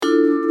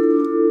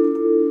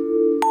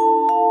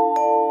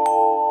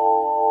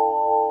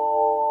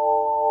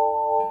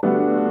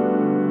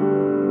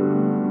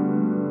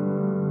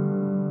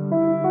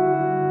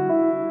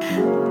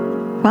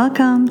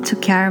Welcome to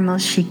Caramel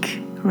Chic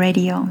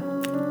Radio.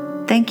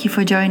 Thank you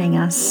for joining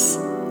us.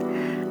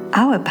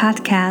 Our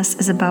podcast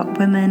is about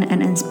women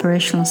and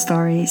inspirational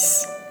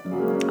stories.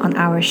 On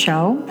our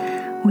show,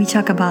 we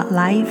talk about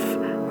life,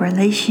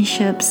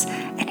 relationships,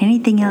 and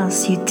anything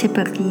else you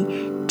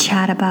typically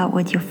chat about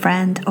with your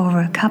friend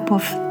over a cup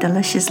of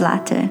delicious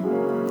latte.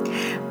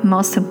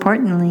 Most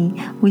importantly,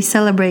 we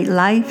celebrate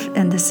life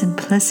and the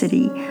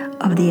simplicity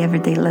of the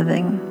everyday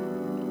living.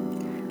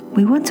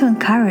 We want to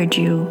encourage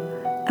you,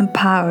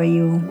 empower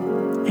you,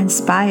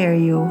 inspire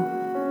you,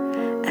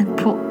 and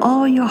pull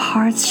all your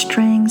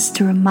heartstrings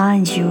to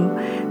remind you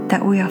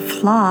that we are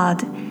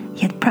flawed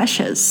yet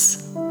precious.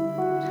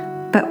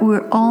 But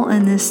we're all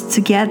in this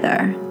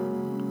together.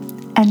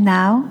 And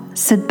now,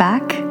 sit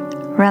back,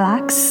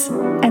 relax,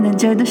 and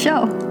enjoy the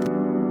show.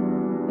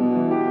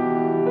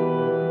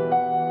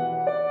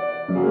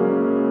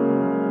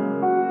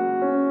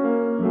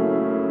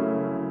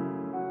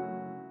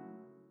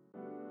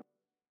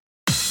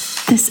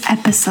 This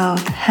episode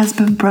has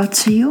been brought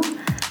to you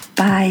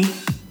by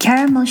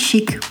Caramel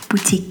Chic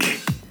Boutique.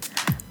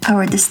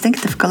 Our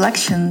distinctive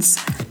collections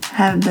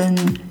have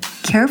been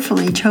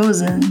carefully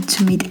chosen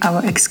to meet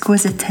our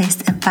exquisite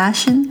taste in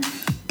fashion,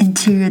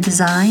 interior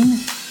design,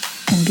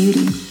 and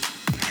beauty.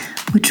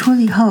 We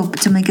truly hope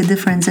to make a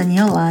difference in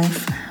your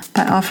life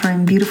by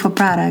offering beautiful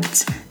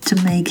products to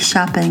make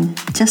shopping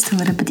just a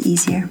little bit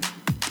easier.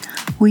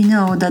 We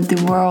know that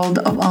the world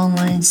of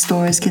online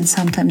stores can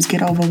sometimes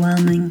get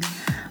overwhelming.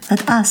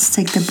 Let us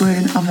take the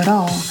burden of it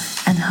all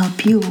and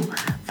help you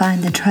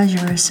find the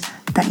treasures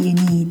that you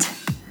need.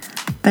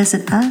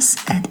 Visit us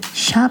at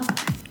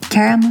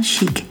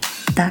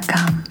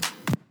shopcaramelchic.com.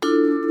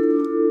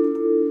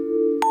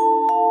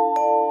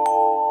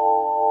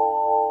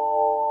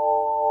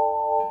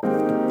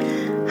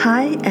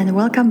 Hi, and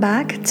welcome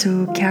back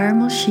to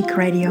Caramel Chic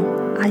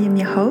Radio. I am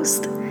your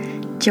host,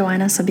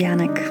 Joanna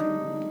Sobianek.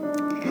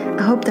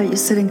 I hope that you're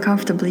sitting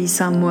comfortably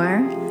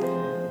somewhere,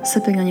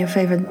 sipping on your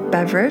favorite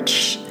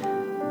beverage.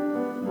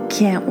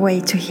 Can't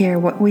wait to hear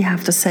what we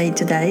have to say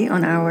today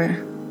on our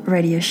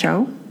radio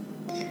show.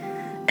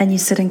 And you're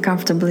sitting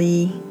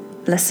comfortably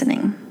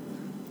listening.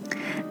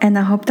 And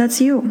I hope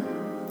that's you.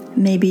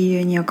 Maybe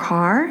you're in your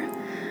car,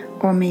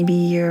 or maybe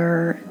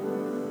you're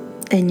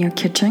in your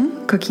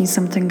kitchen cooking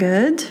something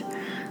good,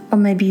 or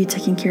maybe you're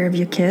taking care of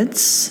your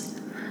kids,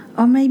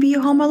 or maybe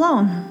you're home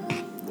alone.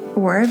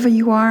 Wherever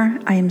you are,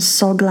 I am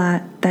so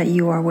glad that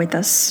you are with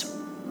us.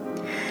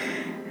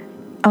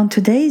 On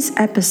today's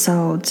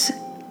episode,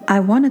 I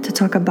wanted to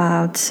talk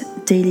about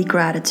daily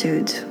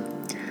gratitude.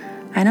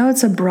 I know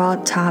it's a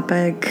broad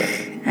topic,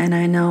 and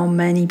I know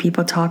many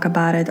people talk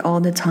about it all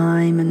the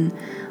time, and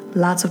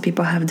lots of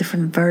people have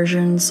different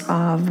versions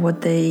of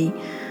what they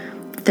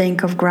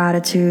think of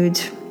gratitude.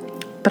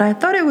 But I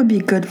thought it would be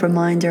a good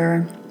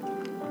reminder,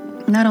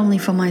 not only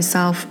for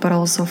myself, but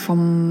also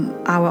from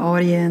our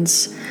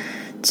audience,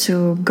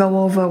 to go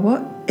over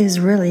what is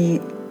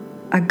really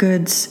a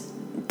good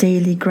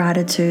daily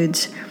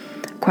gratitude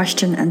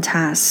question and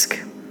task.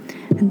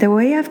 And the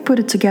way I've put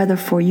it together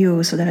for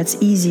you so that it's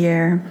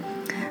easier,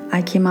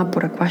 I came up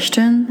with a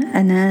question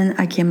and then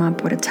I came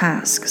up with a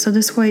task. So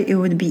this way it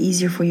would be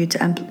easier for you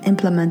to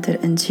implement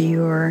it into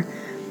your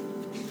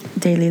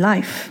daily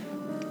life.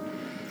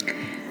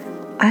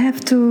 I have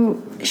to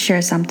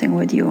share something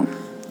with you.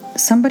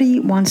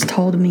 Somebody once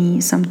told me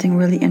something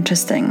really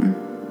interesting.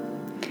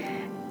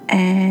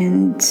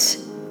 And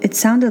it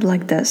sounded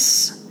like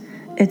this: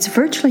 it's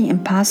virtually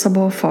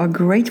impossible for a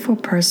grateful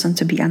person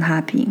to be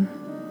unhappy.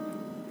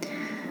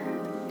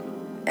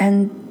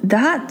 And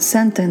that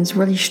sentence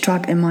really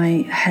struck in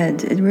my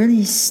head. It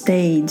really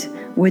stayed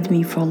with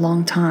me for a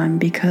long time,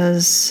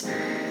 because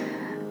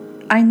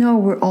I know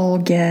we all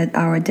get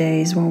our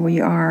days when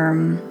we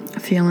are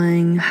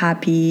feeling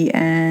happy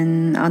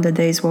and other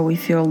days where we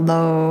feel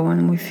low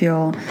and we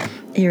feel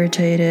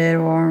irritated,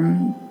 or,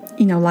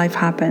 life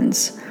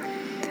happens.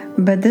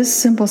 But this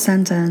simple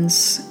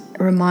sentence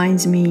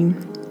reminds me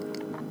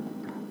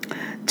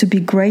to be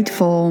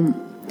grateful,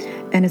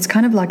 and it's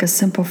kind of like a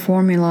simple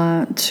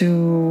formula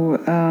to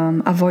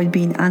avoid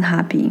being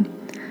unhappy.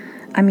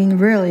 I mean,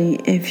 really,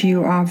 if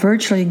you are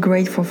virtually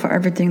grateful for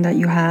everything that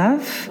you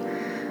have,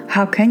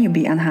 how can you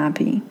be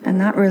unhappy?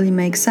 And that really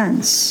makes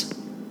sense.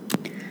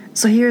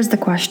 So here's the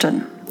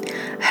question: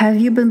 have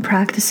you been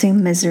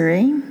practicing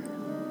misery?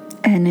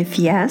 And if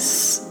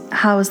yes,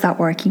 how is that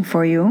working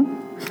for you?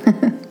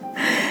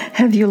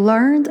 Have you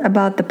learned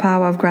about the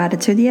power of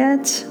gratitude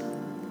yet?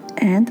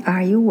 And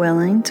are you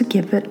willing to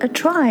give it a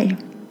try?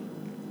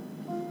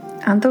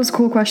 Aren't those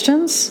cool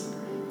questions?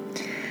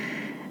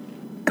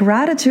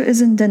 Gratitude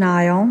isn't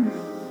denial,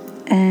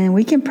 and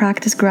we can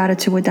practice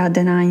gratitude without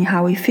denying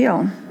how we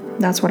feel.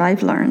 That's what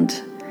I've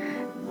learned.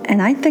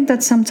 And I think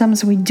that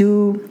sometimes we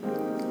do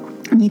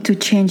need to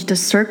change the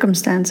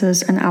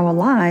circumstances in our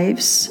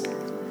lives,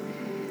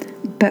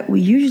 but we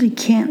usually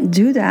can't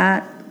do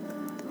that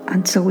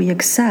until we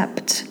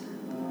accept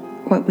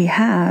what we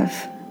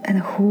have and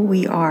who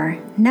we are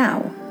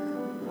now.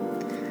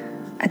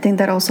 I think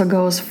that also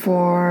goes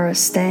for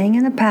staying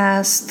in the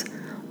past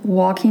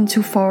walking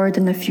too forward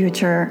in the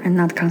future and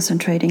not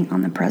concentrating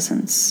on the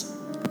presence.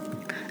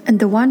 And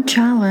the one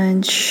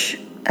challenge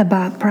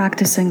about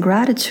practicing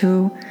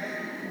gratitude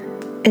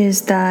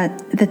is that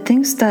the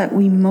things that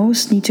we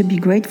most need to be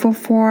grateful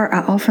for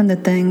are often the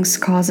things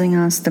causing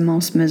us the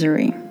most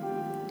misery.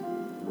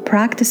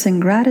 Practicing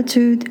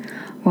gratitude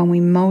when we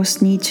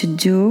most need to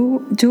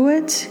do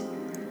it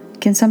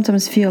can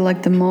sometimes feel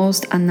like the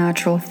most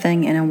unnatural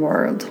thing in the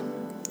world.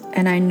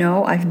 And I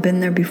know I've been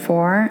there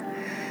before.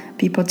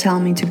 People tell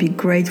me to be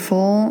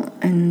grateful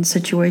in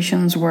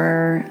situations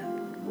where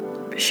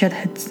shit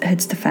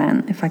hits the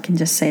fan, if I can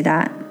just say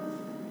that.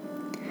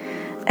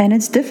 And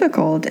it's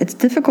difficult. It's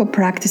difficult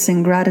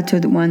practicing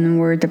gratitude when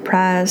we're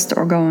depressed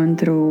or going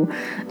through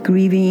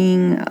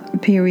grieving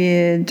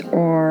period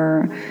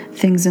or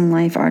things in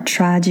life are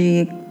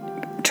tragic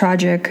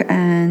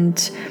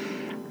and,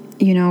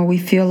 we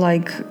feel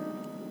like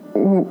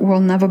we'll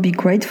never be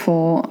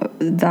grateful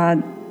that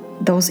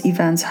those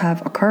events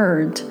have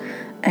occurred.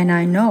 And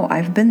I know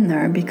I've been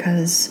there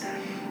because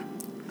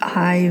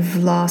I've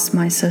lost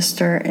my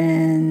sister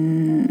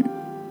in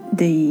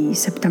the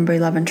September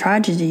 11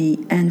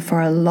 tragedy, and for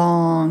a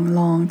long,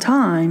 long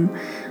time,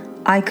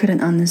 I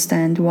couldn't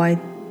understand why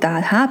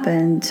that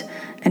happened,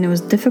 and it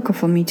was difficult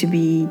for me to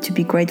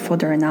be grateful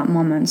during that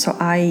moment. So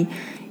I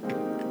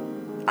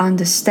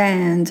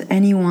understand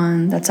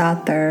anyone that's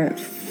out there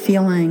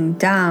feeling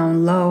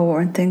down, low,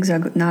 or things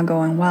are not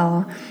going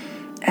well,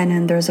 and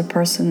then there's a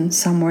person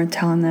somewhere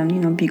telling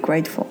them, be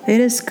grateful. It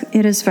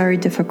is very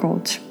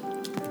difficult.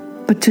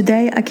 But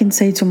today I can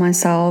say to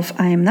myself,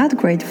 I am not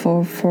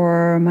grateful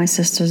for my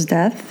sister's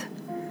death.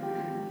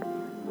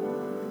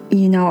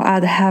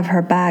 I'd have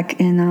her back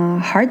in a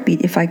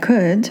heartbeat if I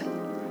could.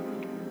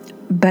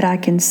 But I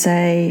can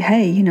say,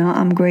 hey,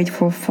 I'm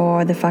grateful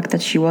for the fact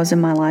that she was in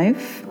my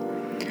life.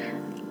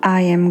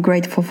 I am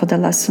grateful for the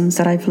lessons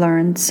that I've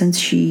learned since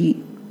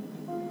she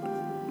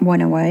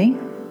went away.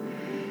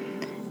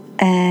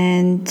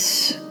 And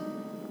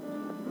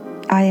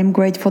I am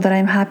grateful that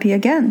I'm happy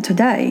again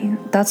today.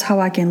 That's how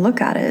I can look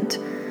at it.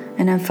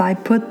 And if I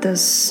put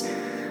this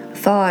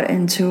thought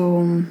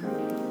into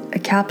a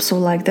capsule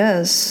like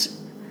this,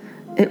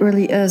 it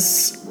really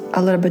is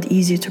a little bit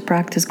easier to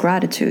practice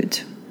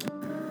gratitude.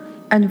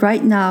 And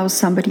right now,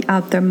 somebody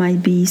out there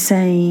might be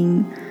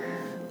saying,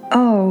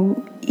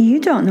 oh,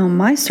 you don't know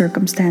my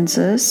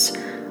circumstances.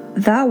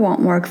 That won't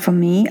work for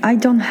me. I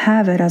don't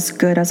have it as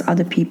good as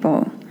other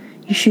people.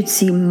 You should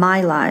see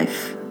my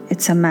life.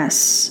 It's a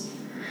mess.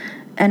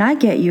 And I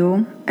get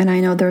you, and I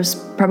know there's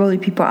probably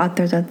people out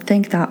there that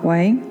think that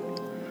way.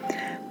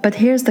 But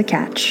here's the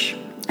catch,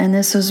 and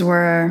this is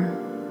where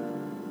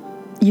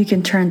you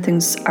can turn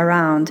things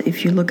around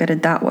if you look at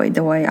it that way,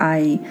 the way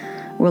I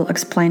will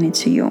explain it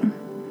to you.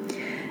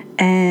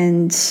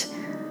 And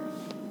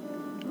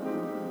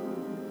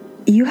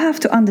you have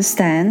to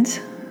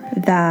understand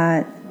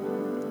that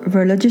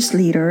religious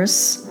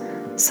leaders,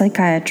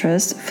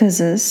 psychiatrists,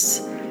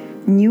 physicists,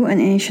 new and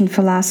ancient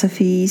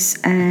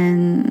philosophies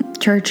and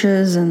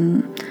churches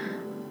and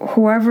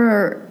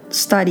whoever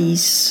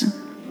studies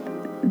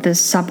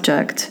this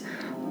subject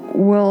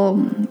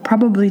will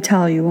probably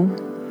tell you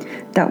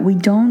that we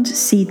don't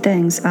see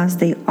things as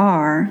they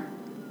are.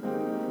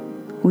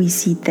 We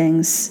see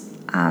things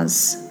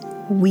as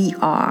we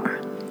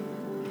are.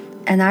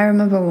 And I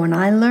remember when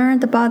I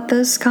learned about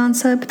this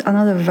concept,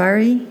 another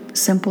very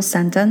simple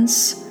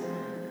sentence,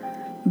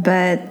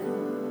 but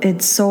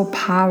it's so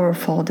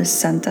powerful, this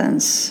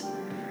sentence.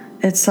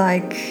 It's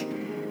like,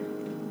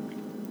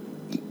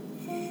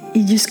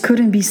 it just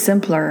couldn't be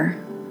simpler.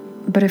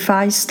 But if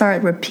I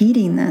start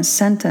repeating this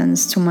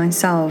sentence to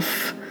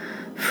myself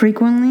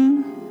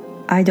frequently,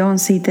 I don't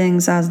see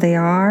things as they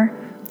are,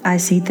 I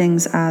see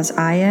things as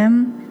I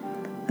am.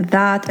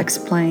 That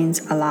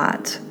explains a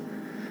lot.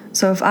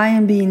 So if I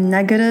am being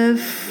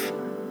negative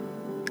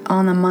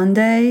on a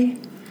Monday,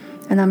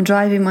 and I'm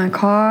driving my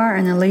car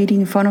and a lady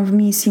in front of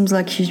me seems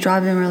like she's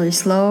driving really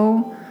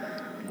slow,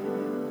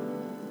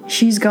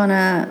 she's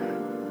gonna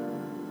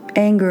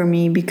anger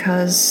me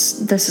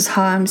because this is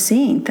how I'm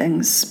seeing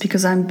things,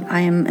 because I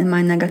am in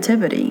my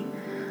negativity.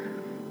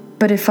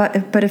 But if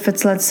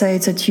it's, let's say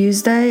it's a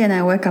Tuesday and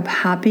I wake up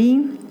happy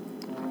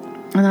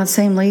and that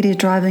same lady is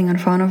driving in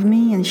front of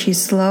me and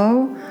she's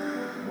slow,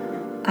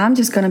 I'm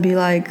just gonna be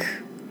like,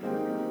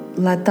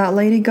 let that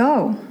lady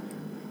go.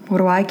 What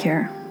do I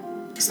care?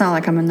 It's not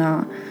like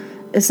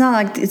it's not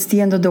like it's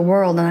the end of the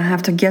world and I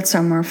have to get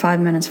somewhere 5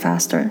 minutes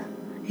faster,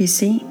 you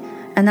see?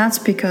 And that's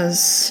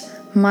because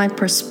my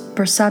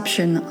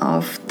perception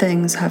of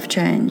things have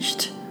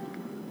changed.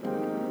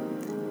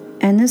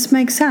 And this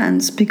makes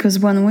sense because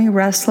when we're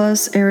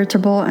restless,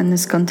 irritable, and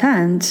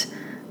discontent,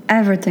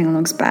 everything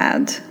looks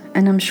bad.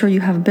 And I'm sure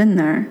you have been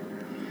there.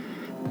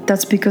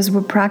 That's because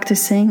we're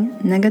practicing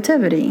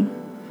negativity.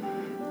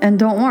 And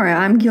don't worry,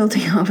 I'm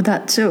guilty of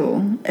that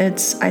too.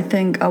 It's, I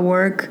think, a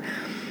work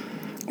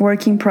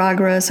in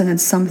progress, and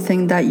it's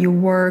something that you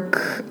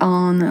work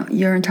on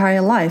your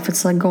entire life.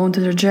 It's like going to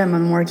the gym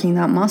and working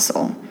that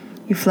muscle.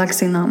 You're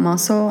flexing that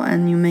muscle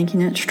and you're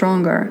making it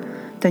stronger.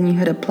 Then you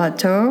hit a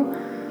plateau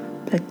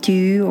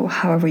adieu, or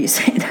however you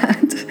say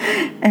that,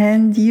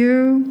 and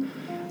you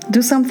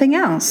do something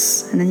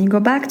else, and then you go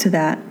back to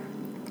that.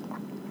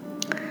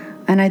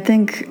 And I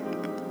think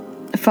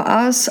for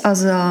us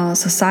as a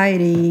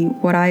society,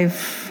 what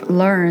I've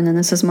learned, and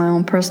this is my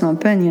own personal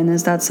opinion,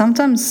 is that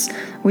sometimes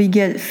we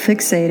get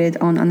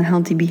fixated on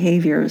unhealthy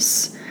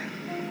behaviors.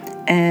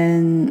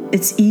 And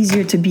it's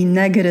easier to be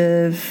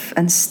negative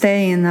and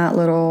stay in that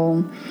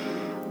little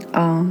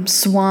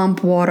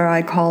swamp water,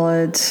 I call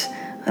it,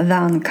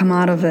 than come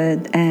out of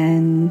it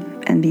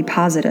and be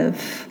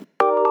positive.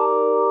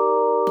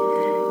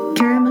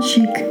 Caramel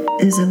Chic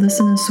is a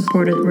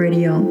listener-supported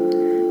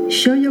radio.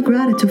 Show your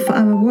gratitude for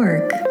our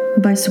work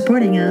by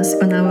supporting us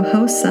on our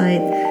host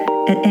site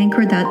at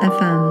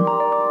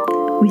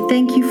anchor.fm. We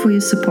thank you for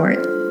your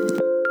support.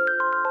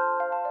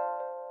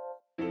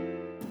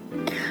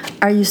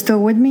 Are you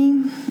still with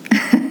me?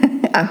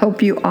 I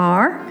hope you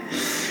are.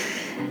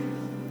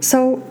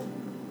 So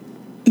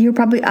you're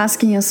probably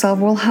asking yourself,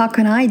 well, how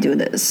can I do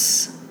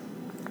this?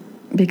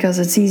 Because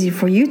it's easy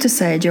for you to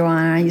say,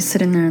 Joanna, you're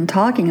sitting there and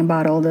talking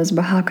about all this,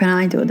 but how can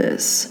I do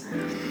this?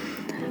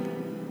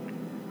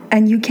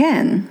 And you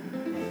can.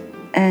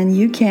 And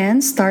you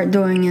can start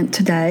doing it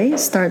today.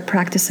 Start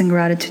practicing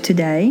gratitude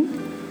today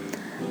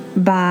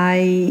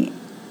by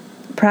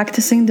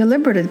practicing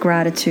deliberative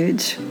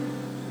gratitude.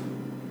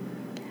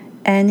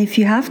 And if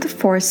you have to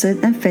force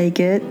it and fake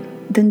it,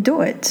 then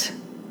do it.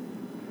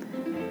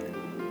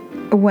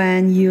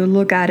 When you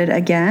look at it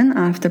again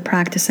after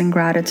practicing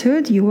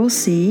gratitude, you will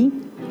see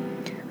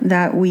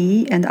that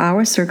we and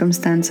our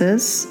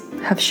circumstances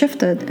have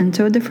shifted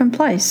into a different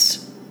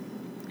place.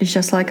 It's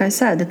just like I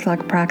said, it's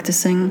like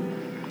practicing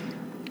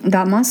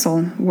that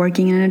muscle,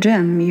 working in a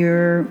gym.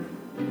 You're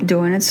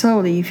doing it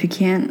slowly. If you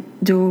can't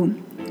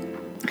do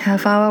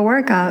half-hour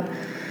workout,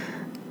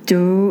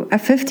 do a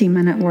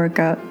 50-minute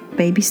workout.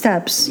 Baby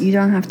steps. You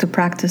don't have to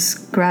practice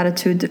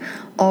gratitude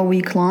all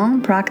week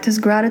long. Practice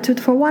gratitude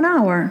for 1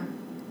 hour.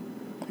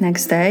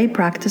 Next day,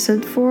 practice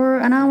it for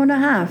an hour and a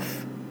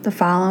half. The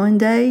following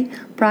day,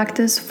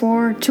 practice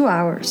for 2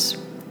 hours.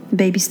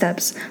 Baby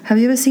steps. Have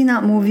you ever seen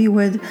that movie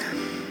with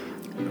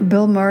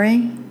Bill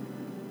Murray?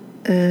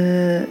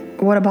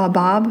 What About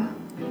Bob?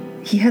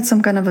 He had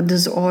some kind of a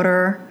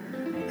disorder.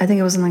 I think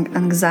it was an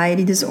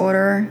anxiety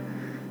disorder.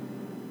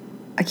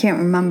 I can't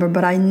remember,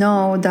 but I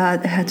know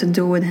that it had to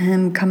do with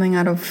him getting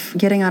out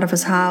of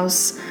his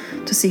house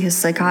to see his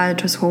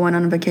psychiatrist who went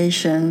on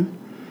vacation.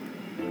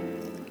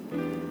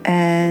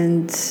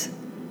 And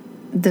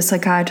the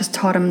psychiatrist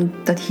taught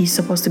him that he's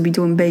supposed to be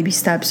doing baby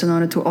steps in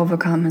order to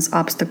overcome his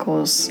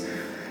obstacles.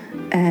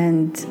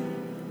 And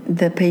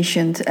the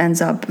patient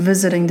ends up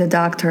visiting the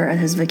doctor at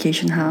his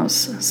vacation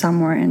house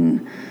somewhere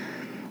in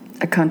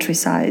a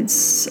countryside,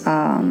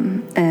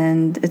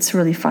 and it's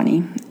really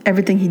funny.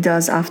 Everything he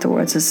does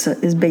afterwards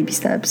is baby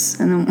steps.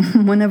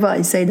 And whenever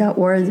I say that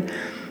word,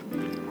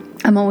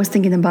 I'm always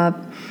thinking about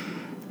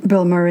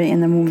Bill Murray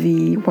in the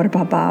movie What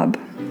About Bob?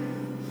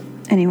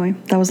 Anyway,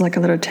 that was like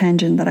a little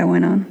tangent that I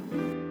went on.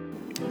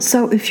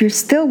 So if you're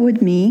still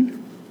with me,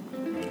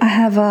 I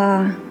have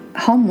a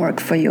homework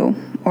for you,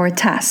 or a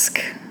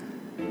task,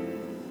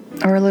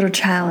 or a little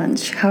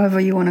challenge, however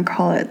you want to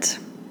call it.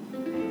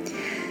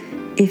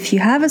 If you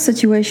have a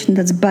situation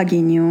that's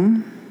bugging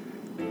you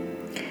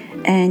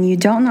and you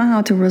don't know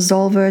how to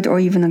resolve it or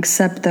even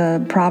accept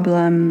the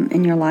problem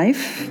in your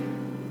life,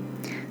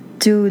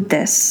 do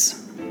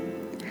this.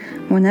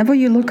 Whenever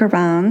you look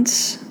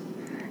around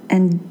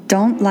and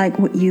don't like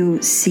what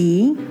you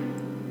see,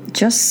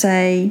 just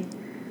say,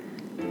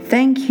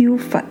 "Thank you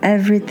for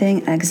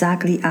everything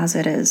exactly as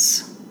it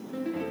is."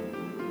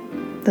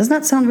 Doesn't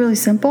that sound really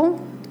simple?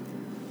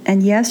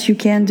 And yes, you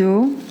can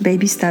do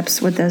baby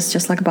steps with this,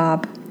 just like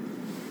Bob.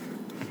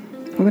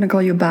 We're going to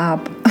call you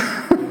Bob.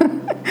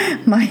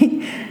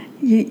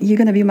 You're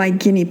going to be my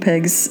guinea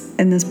pigs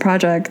in this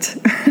project.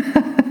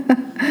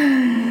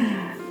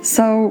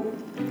 So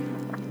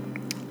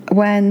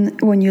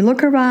when you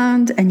look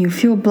around and you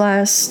feel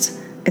blessed,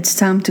 it's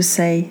time to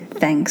say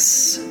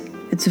thanks.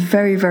 It's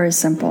very, very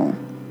simple.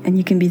 And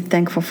you can be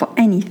thankful for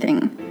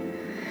anything.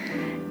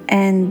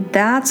 And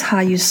that's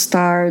how you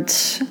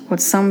start what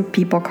some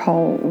people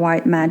call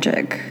white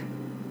magic.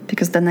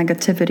 Because the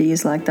negativity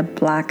is like the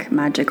black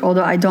magic.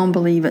 Although I don't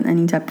believe in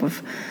any type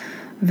of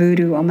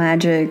voodoo or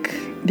magic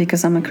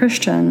because I'm a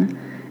Christian.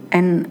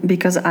 And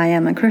because I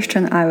am a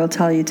Christian, I will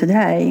tell you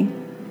today,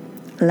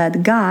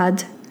 let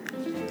God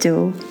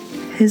do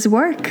His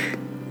work.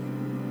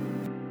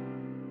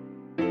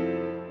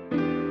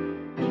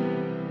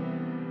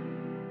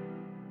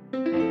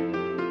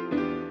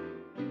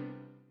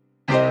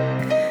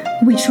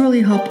 We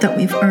truly hope that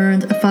we've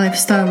earned a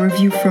 5-star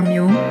review from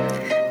you.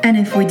 And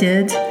if we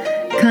did,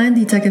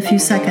 kindly take a few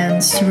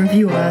seconds to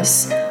review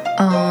us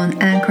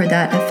on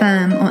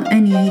anchor.fm on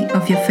any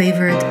of your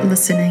favorite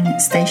listening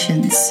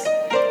stations.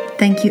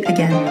 Thank you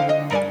again.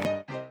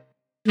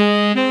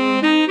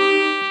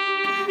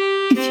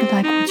 If you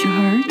like what you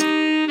heard,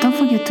 don't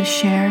forget to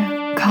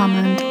share,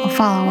 comment, or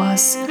follow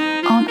us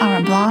on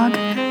our blog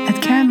at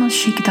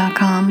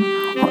caramelchic.com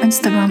or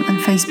Instagram and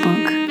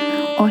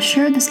Facebook. or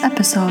share this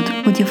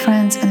episode with your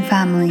friends and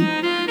family.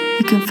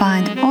 You can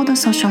find all the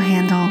social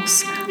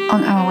handles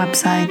on our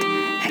website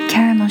at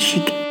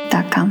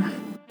caramelchic.com.